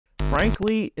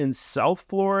Frankly, in South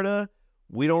Florida,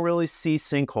 we don't really see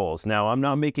sinkholes. Now, I'm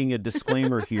not making a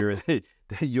disclaimer here that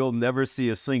you'll never see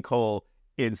a sinkhole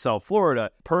in South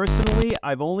Florida. Personally,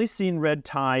 I've only seen red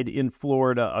tide in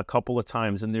Florida a couple of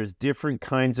times, and there's different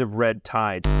kinds of red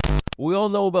tides. We all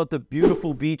know about the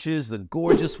beautiful beaches, the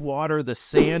gorgeous water, the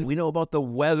sand. We know about the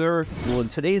weather. Well, in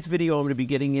today's video, I'm going to be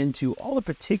getting into all the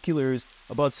particulars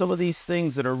about some of these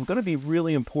things that are going to be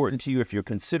really important to you if you're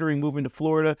considering moving to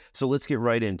Florida. So let's get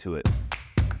right into it.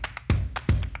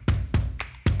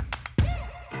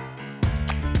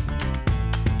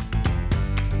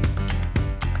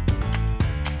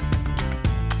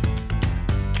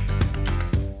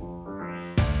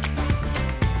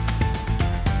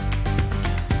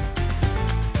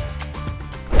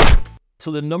 So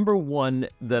the number one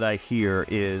that I hear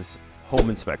is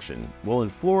home inspection. Well, in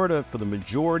Florida, for the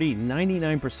majority,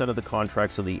 99% of the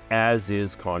contracts are the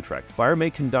as-is contract. Buyer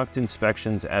may conduct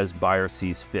inspections as buyer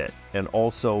sees fit. And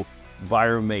also,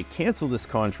 buyer may cancel this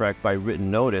contract by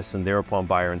written notice, and thereupon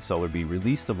buyer and seller be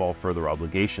released of all further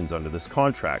obligations under this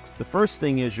contract. The first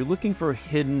thing is you're looking for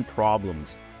hidden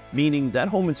problems, meaning that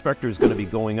home inspector is going to be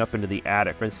going up into the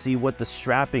attic and see what the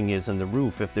strapping is in the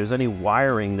roof, if there's any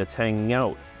wiring that's hanging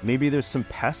out. Maybe there's some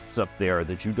pests up there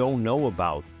that you don't know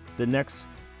about. The next,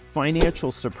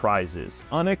 financial surprises,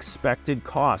 unexpected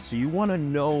costs. So you want to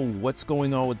know what's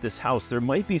going on with this house. There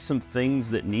might be some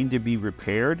things that need to be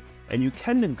repaired, and you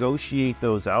can negotiate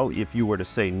those out. If you were to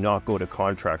say not go to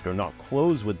contract or not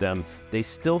close with them, they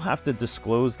still have to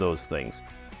disclose those things.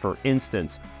 For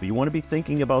instance, you want to be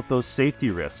thinking about those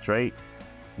safety risks, right?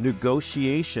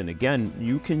 Negotiation. Again,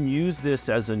 you can use this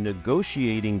as a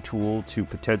negotiating tool to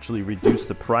potentially reduce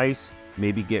the price,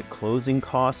 maybe get closing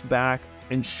costs back.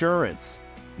 Insurance.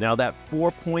 Now that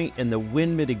 4-point and the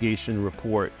wind mitigation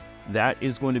report, that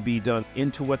is going to be done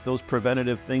into what those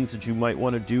preventative things that you might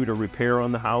want to do to repair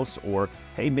on the house, or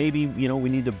hey, maybe, we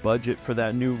need to budget for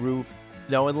that new roof.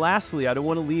 Now, and lastly, I don't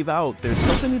want to leave out, there's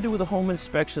something to do with a home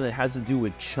inspection that has to do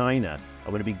with China.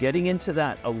 I'm going to be getting into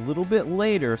that a little bit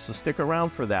later, so stick around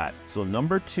for that. So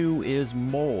number 2 is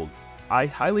mold. I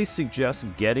highly suggest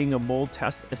getting a mold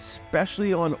test,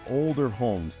 especially on older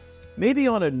homes. Maybe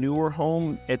on a newer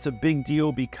home, it's a big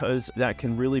deal because that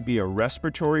can really be a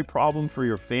respiratory problem for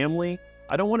your family.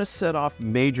 I don't want to set off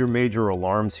major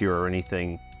alarms here or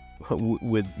anything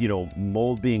with,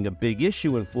 mold being a big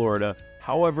issue in Florida.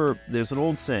 However, there's an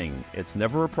old saying, it's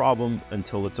never a problem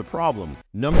until it's a problem.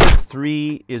 Number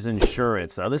 3 is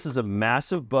insurance. Now, this is a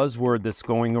massive buzzword that's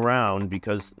going around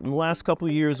because in the last couple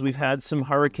of years, we've had some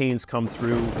hurricanes come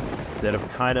through that have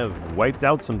kind of wiped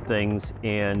out some things,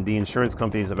 and the insurance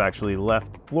companies have actually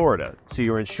left Florida. So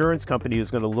your insurance company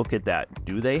is going to look at that.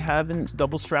 Do they have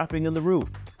double strapping in the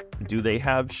roof? Do they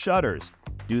have shutters?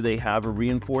 Do they have a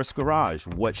reinforced garage?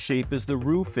 What shape is the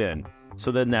roof in? So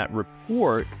then that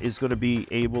report is going to be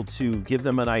able to give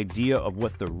them an idea of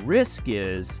what the risk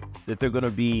is that they're going to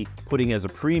be putting as a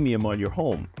premium on your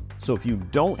home. So if you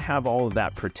don't have all of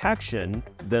that protection,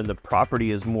 then the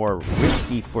property is more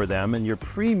risky for them and your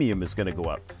premium is going to go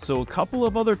up. So a couple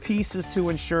of other pieces to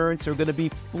insurance are going to be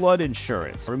flood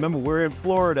insurance. Remember, we're in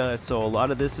Florida, so a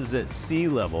lot of this is at sea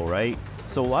level, right?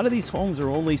 So a lot of these homes are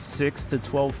only 6 to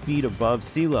 12 feet above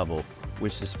sea level,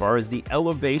 which as far as the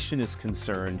elevation is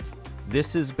concerned,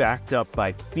 this is backed up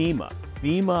by FEMA.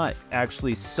 FEMA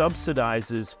actually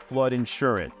subsidizes flood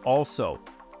insurance. Also,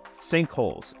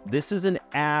 sinkholes. This is an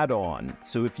add-on.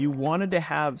 So if you wanted to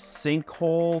have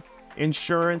sinkhole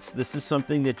insurance, this is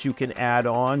something that you can add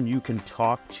on. You can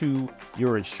talk to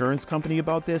your insurance company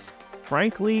about this.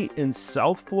 Frankly, in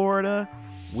South Florida,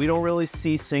 we don't really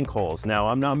see sinkholes. Now,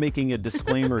 I'm not making a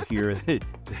disclaimer here that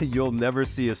you'll never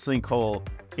see a sinkhole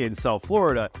in South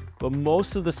Florida, but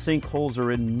most of the sinkholes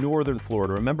are in northern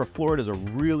Florida. Remember, Florida is a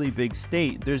really big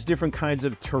state. There's different kinds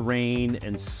of terrain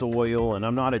and soil, and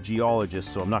I'm not a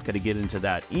geologist, so I'm not going to get into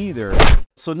that either.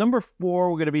 So number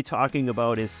 4 we're going to be talking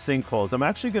about is sinkholes. I'm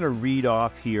actually going to read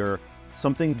off here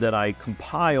something that I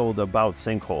compiled about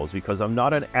sinkholes because I'm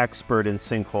not an expert in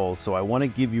sinkholes, so I want to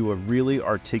give you a really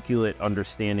articulate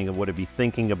understanding of what to be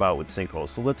thinking about with sinkholes.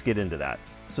 So let's get into that.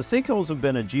 So sinkholes have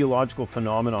been a geological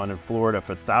phenomenon in Florida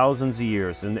for thousands of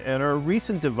years, and are a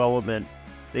recent development.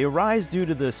 They arise due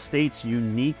to the state's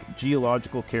unique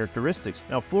geological characteristics.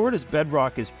 Now, Florida's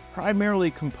bedrock is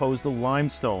primarily composed of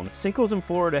limestone. Sinkholes in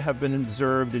Florida have been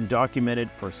observed and documented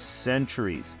for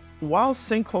centuries. While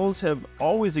sinkholes have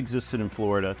always existed in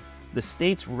Florida, the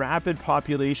state's rapid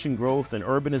population growth and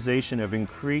urbanization have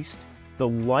increased the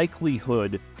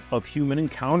likelihood of human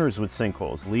encounters with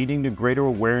sinkholes, leading to greater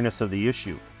awareness of the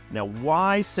issue. Now,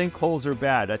 why sinkholes are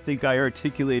bad? I think I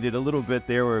articulated a little bit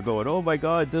there. We're going, oh my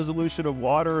God, dissolution of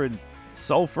water and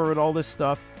sulfur and all this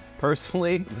stuff.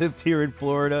 Personally, lived here in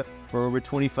Florida for over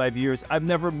 25 years. I've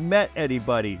never met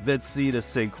anybody that's seen a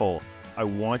sinkhole. I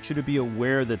want you to be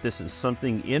aware that this is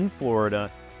something in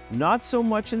Florida, not so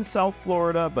much in South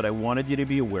Florida, but I wanted you to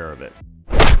be aware of it.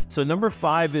 So number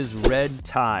 5 is red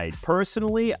tide.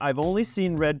 Personally, I've only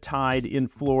seen red tide in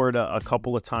Florida a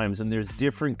couple of times, and there's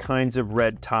different kinds of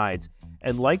red tides.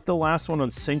 And like the last one on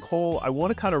sinkhole, I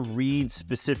want to kind of read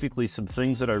specifically some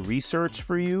things that I researched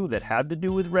for you that had to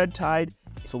do with red tide.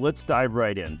 So let's dive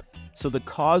right in. So the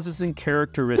causes and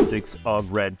characteristics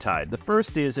of red tide. The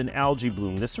first is an algae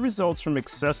bloom. This results from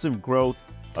excessive growth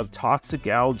of toxic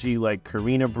algae like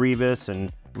Carina brevis and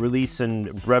release in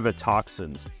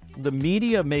brevetoxins. The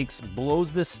media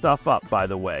blows this stuff up, by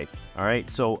the way. All right,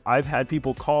 so I've had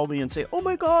people call me and say, oh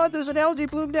my God, there's an algae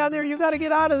bloom down there, you got to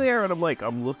get out of there. And I'm like,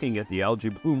 I'm looking at the algae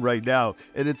bloom right now,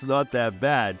 and it's not that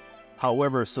bad.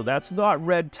 However, so that's not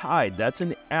red tide, that's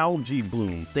an algae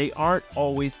bloom. They aren't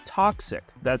always toxic.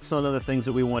 That's some of the things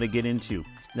that we want to get into.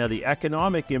 Now, the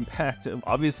economic impact,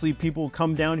 obviously people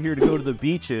come down here to go to the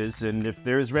beaches, and if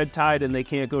there's red tide and they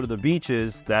can't go to the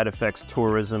beaches, that affects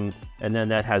tourism, and then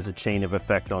that has a chain of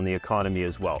effect on the economy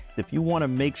as well. If you want to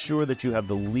make sure that you have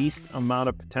the least amount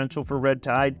of potential for red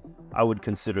tide, I would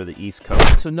consider the East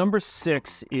Coast. So number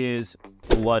 6 is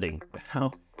flooding.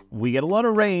 Now, we get a lot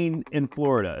of rain in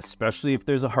Florida, especially if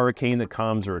there's a hurricane that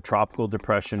comes or a tropical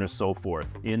depression or so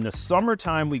forth. In the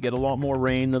summertime, we get a lot more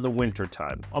rain than the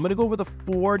wintertime. I'm going to go over the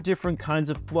 4 different kinds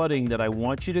of flooding that I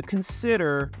want you to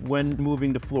consider when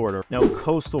moving to Florida. Now,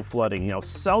 coastal flooding. Now,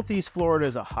 Southeast Florida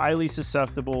is highly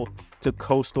susceptible to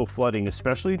coastal flooding,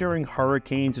 especially during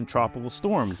hurricanes and tropical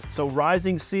storms. So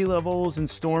rising sea levels and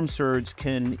storm surge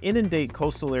can inundate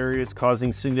coastal areas,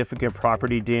 causing significant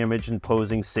property damage and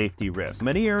posing safety risks.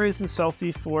 Many areas in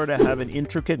Southeast Florida have an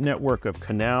intricate network of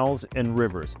canals and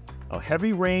rivers. Now,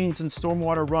 heavy rains and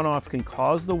stormwater runoff can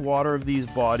cause the water of these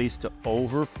bodies to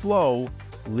overflow,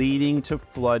 leading to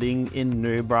flooding in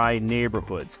nearby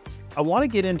neighborhoods. I want to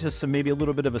get into maybe a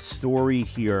little bit of a story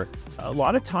here. A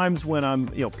lot of times when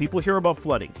people hear about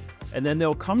flooding, and then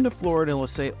they'll come to Florida and they'll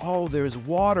say, oh, there's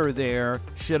water there.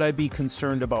 Should I be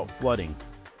concerned about flooding?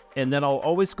 And then I'll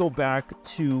always go back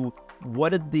to what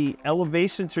did the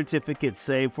elevation certificate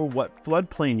say for what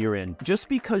floodplain you're in. Just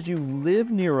because you live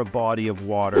near a body of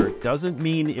water doesn't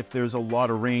mean if there's a lot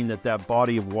of rain that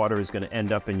body of water is going to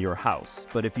end up in your house.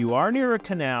 But if you are near a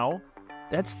canal,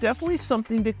 that's definitely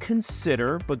something to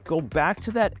consider, but go back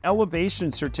to that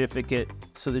elevation certificate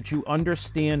so that you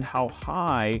understand how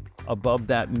high above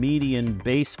that median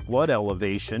base flood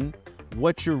elevation,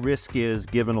 what your risk is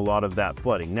given a lot of that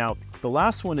flooding. Now, the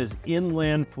last one is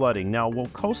inland flooding. Now, while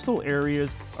coastal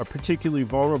areas are particularly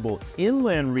vulnerable,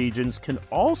 inland regions can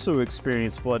also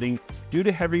experience flooding due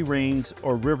to heavy rains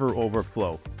or river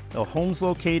overflow. Now, homes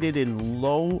located in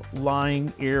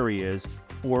low-lying areas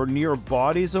or near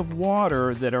bodies of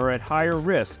water that are at higher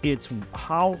risk. It's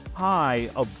how high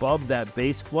above that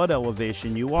base flood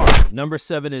elevation you are. Number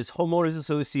 7 is homeowners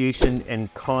association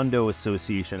and condo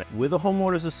association. With a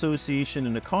homeowners association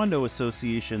and a condo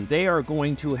association, they are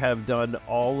going to have done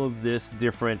all of this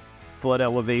different flood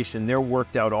elevation. They're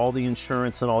worked out all the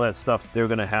insurance and all that stuff. They're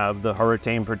going to have the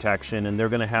hurricane protection, and they're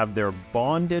going to have their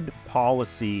bonded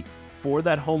policy for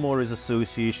that homeowners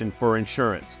association for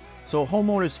insurance. So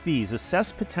homeowners fees,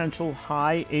 assess potential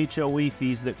high HOE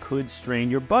fees that could strain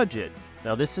your budget.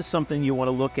 Now, this is something you want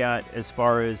to look at as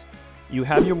far as you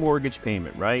have your mortgage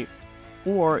payment, right?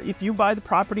 Or if you buy the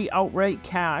property outright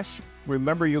cash,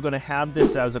 remember you're going to have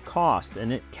this as a cost,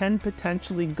 and it can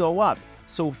potentially go up.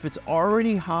 So if it's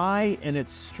already high and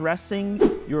it's stressing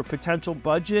your potential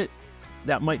budget,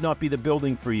 that might not be the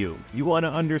building for you. You want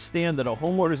to understand that a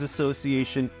homeowners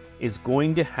association is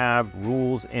going to have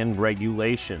rules and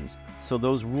regulations. So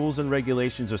those rules and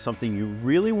regulations are something you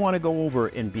really want to go over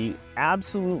and be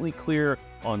absolutely clear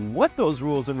on what those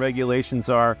rules and regulations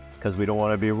are, because we don't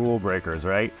want to be rule breakers,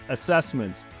 right?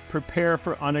 Assessments. Prepare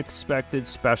for unexpected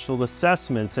special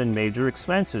assessments and major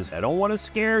expenses. I don't want to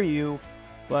scare you,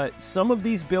 but some of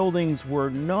these buildings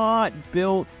were not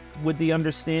built with the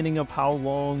understanding of how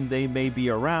long they may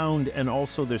be around, and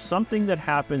also there's something that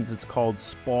happens, it's called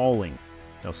spalling.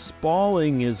 Now,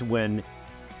 spalling is when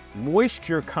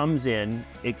moisture comes in,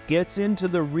 it gets into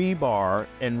the rebar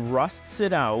and rusts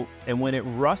it out, and when it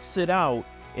rusts it out,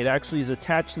 it actually is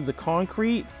attached to the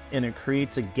concrete and it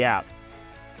creates a gap.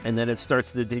 and then it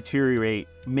starts to deteriorate.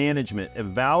 Management.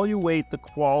 Evaluate the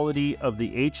quality of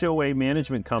the HOA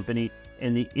management company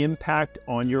and the impact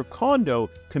on your condo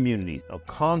community. A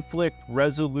conflict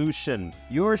resolution.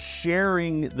 You're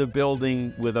sharing the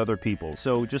building with other people.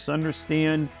 So just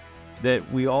understand that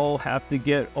we all have to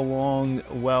get along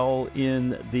well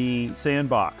in the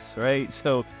sandbox, right?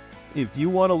 So if you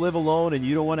want to live alone and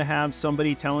you don't want to have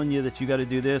somebody telling you that you got to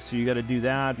do this or you got to do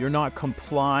that, you're not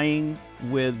complying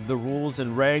with the rules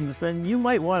and regs, then you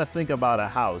might want to think about a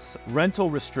house. Rental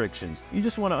restrictions. You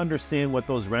just want to understand what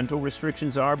those rental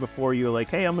restrictions are before you're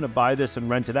like, hey, I'm going to buy this and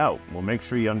rent it out. Well, make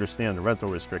sure you understand the rental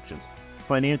restrictions.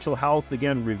 Financial health.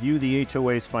 Again, review the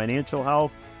HOA's financial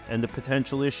health and the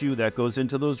potential issue that goes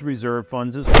into those reserve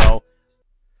funds as well.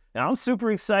 Now, I'm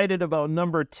super excited about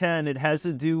number 10. It has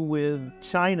to do with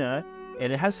China,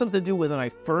 and it has something to do with when I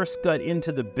first got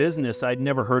into the business. I'd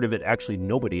never heard of it. Actually,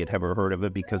 nobody had ever heard of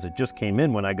it because it just came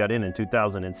in when I got in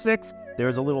 2006.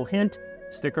 There's a little hint.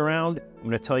 Stick around. I'm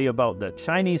going to tell you about the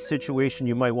Chinese situation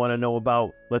you might want to know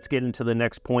about. Let's get into the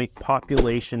next point,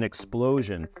 population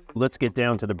explosion. Let's get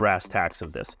down to the brass tacks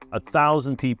of this.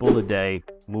 1,000 people a day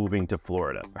moving to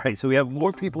Florida. All right, so we have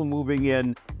more people moving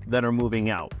in than are moving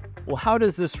out. Well, how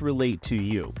does this relate to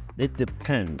you? It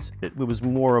depends. It was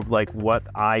more of like what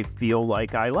I feel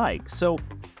like I like. So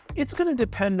it's going to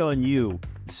depend on you.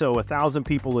 So 1,000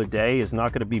 people a day is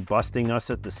not going to be busting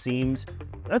us at the seams.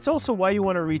 That's also why you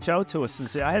want to reach out to us and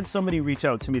say, I had somebody reach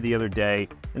out to me the other day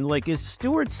and like, is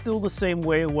Stewart still the same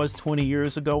way it was 20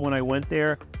 years ago when I went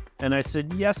there? And I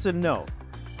said, yes and no.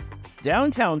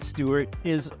 Downtown Stewart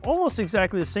is almost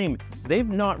exactly the same. They've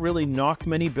not really knocked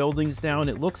many buildings down.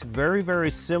 It looks very,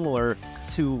 very similar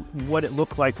to what it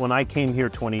looked like when I came here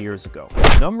 20 years ago.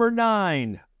 Number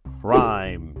 9,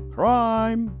 crime.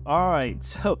 Crime. All right,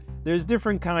 so there's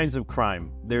different kinds of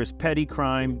crime. There's petty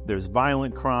crime, there's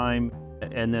violent crime,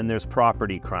 and then there's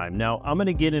property crime. Now, I'm going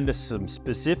to get into some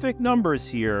specific numbers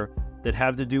here that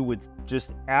have to do with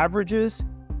just averages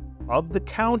of the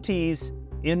counties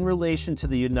in relation to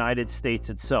the United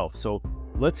States itself. So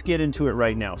let's get into it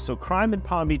right now. So crime in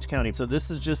Palm Beach County. So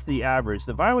this is just the average.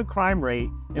 The violent crime rate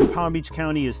in Palm Beach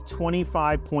County is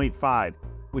 25.5,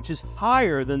 which is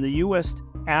higher than the U.S.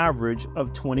 average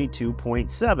of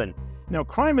 22.7. Now,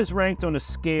 crime is ranked on a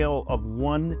scale of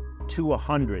 1 to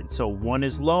 100. So 1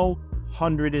 is low,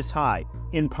 100 is high.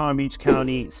 In Palm Beach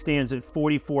County stands at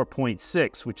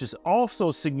 44.6, which is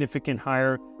also significant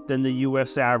higher than the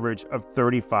U.S. average of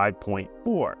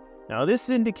 35.4. Now, this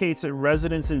indicates that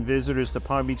residents and visitors to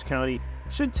Palm Beach County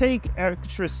should take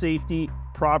extra safety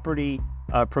property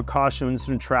precautions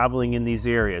when traveling in these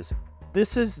areas.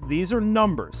 These are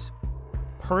numbers.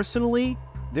 Personally,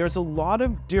 there's a lot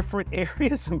of different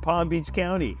areas in Palm Beach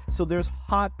County. So there's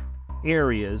hot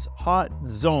areas, hot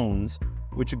zones,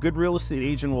 which a good real estate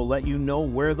agent will let you know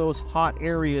where those hot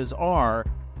areas are,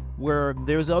 where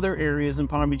there's other areas in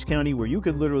Palm Beach County where you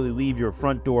could literally leave your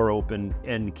front door open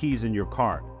and keys in your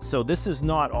car. So this is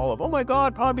not all of, oh my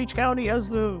God, Palm Beach County has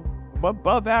the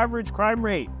above average crime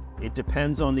rate. It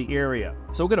depends on the area.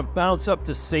 So we're gonna bounce up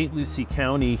to St. Lucie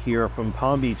County here from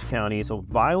Palm Beach County. So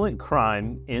violent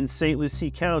crime in St. Lucie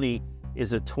County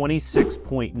is a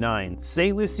 26.9.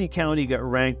 St. Lucie County got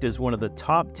ranked as one of the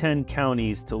top 10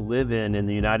 counties to live in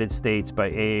the United States by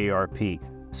AARP.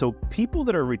 So people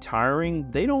that are retiring,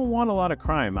 they don't want a lot of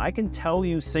crime. I can tell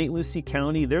you St. Lucie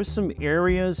County, there's some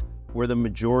areas where the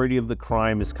majority of the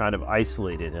crime is kind of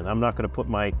isolated, and I'm not going to put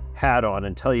my hat on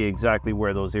and tell you exactly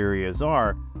where those areas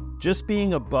are. Just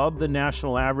being above the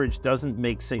national average doesn't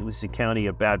make St. Lucie County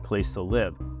a bad place to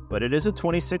live, but it is a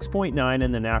 26.9,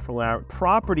 and the national average.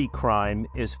 Property crime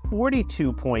is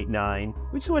 42.9.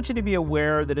 We just want you to be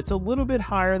aware that it's a little bit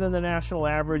higher than the national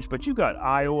average, but you got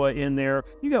Iowa in there,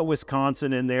 you got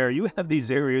Wisconsin in there, you have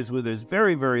these areas where there's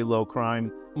very, very low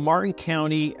crime. Martin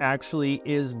County actually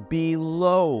is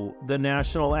below the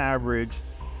national average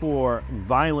for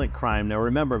violent crime. Now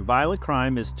remember, violent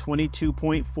crime is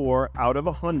 22.4 out of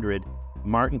 100.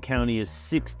 Martin County is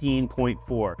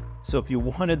 16.4. So if you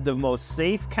wanted the most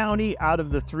safe county out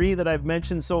of the 3 that I've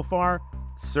mentioned so far,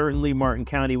 certainly Martin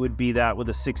County would be that with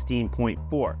a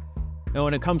 16.4. Now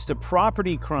when it comes to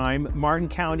property crime, Martin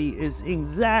County is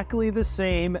exactly the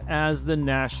same as the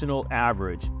national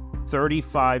average,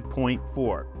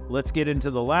 35.4. Let's get into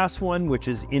the last one, which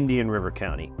is Indian River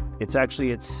County. It's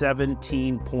actually at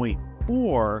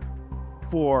 17.4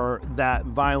 for that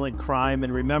violent crime.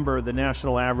 And remember, the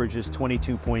national average is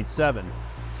 22.7.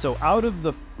 So out of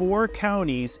the 4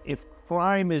 counties, if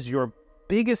crime is your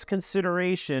biggest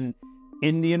consideration,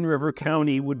 Indian River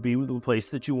County would be the place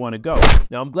that you want to go.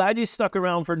 Now, I'm glad you stuck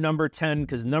around for number 10,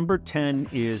 because number 10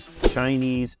 is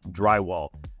Chinese drywall.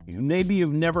 Maybe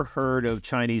you've never heard of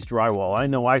Chinese drywall. I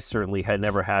know I certainly had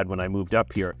never had when I moved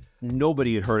up here.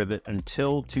 Nobody had heard of it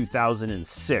until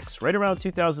 2006. Right around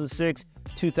 2006,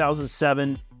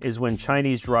 2007 is when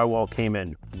Chinese drywall came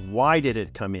in. Why did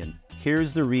it come in?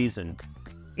 Here's the reason.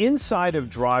 Inside of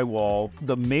drywall,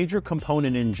 the major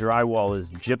component in drywall is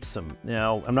gypsum.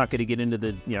 Now, I'm not going to get into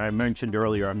the, I mentioned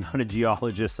earlier, I'm not a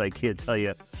geologist, I can't tell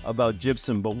you about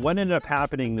gypsum, but what ended up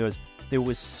happening was there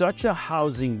was such a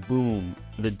housing boom,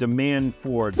 the demand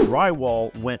for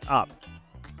drywall went up.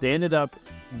 They ended up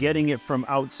getting it from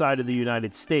outside of the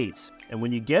United States. And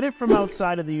when you get it from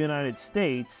outside of the United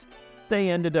States, they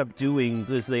ended up doing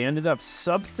is they ended up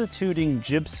substituting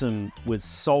gypsum with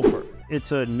sulfur.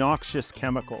 It's a noxious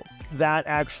chemical that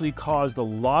actually caused a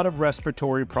lot of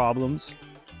respiratory problems.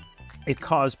 It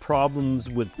caused problems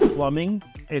with plumbing.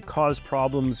 It caused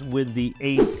problems with the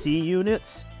AC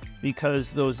units,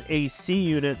 because those AC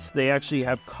units, they actually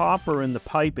have copper in the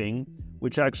piping,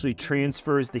 which actually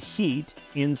transfers the heat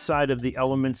inside of the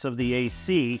elements of the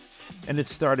AC, and it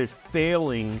started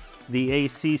failing the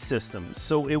AC system.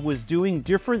 So it was doing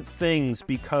different things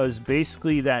because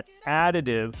basically that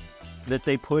additive that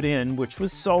they put in, which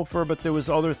was sulfur, but there was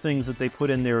other things that they put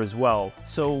in there as well.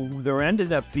 So there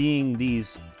ended up being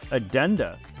these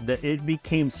addenda that it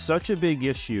became such a big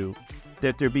issue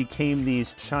that there became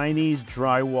these Chinese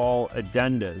drywall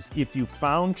addendas. If you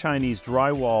found Chinese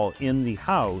drywall in the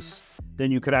house,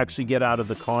 then you could actually get out of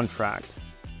the contract.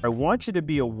 I want you to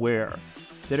be aware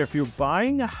that if you're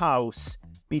buying a house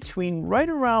between right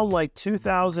around like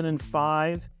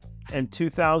 2005 and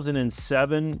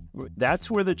 2007,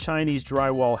 that's where the Chinese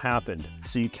drywall happened.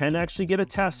 So you can actually get a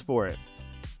test for it.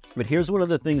 But here's one of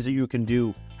the things that you can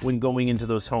do when going into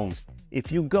those homes.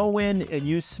 If you go in and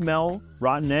you smell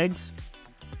rotten eggs,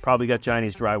 probably got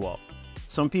Chinese drywall.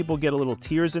 Some people get a little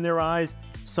tears in their eyes.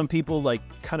 Some people like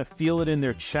kind of feel it in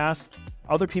their chest.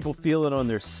 Other people feel it on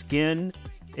their skin.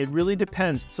 It really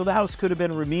depends. So the house could have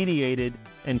been remediated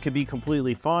and could be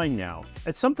completely fine now.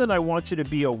 It's something I want you to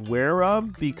be aware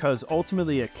of because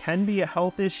ultimately it can be a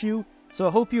health issue. So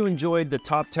I hope you enjoyed the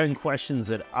top 10 questions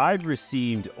that I've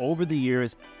received over the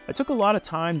years. I took a lot of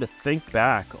time to think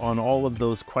back on all of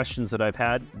those questions that I've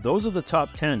had. Those are the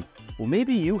top 10. Well,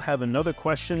 maybe you have another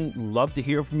question. Love to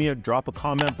hear from you. Drop a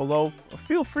comment below. Or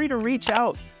feel free to reach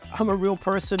out. I'm a real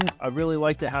person. I really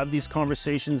like to have these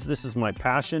conversations. This is my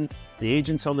passion. The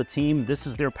agents on the team, this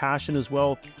is their passion as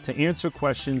well, to answer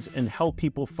questions and help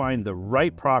people find the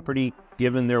right property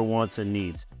given their wants and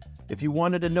needs. If you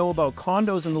wanted to know about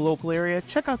condos in the local area,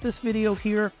 check out this video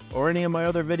here or any of my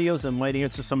other videos that might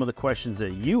answer some of the questions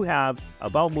that you have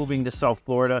about moving to South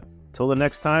Florida. Till the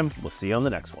next time, we'll see you on the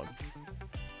next one.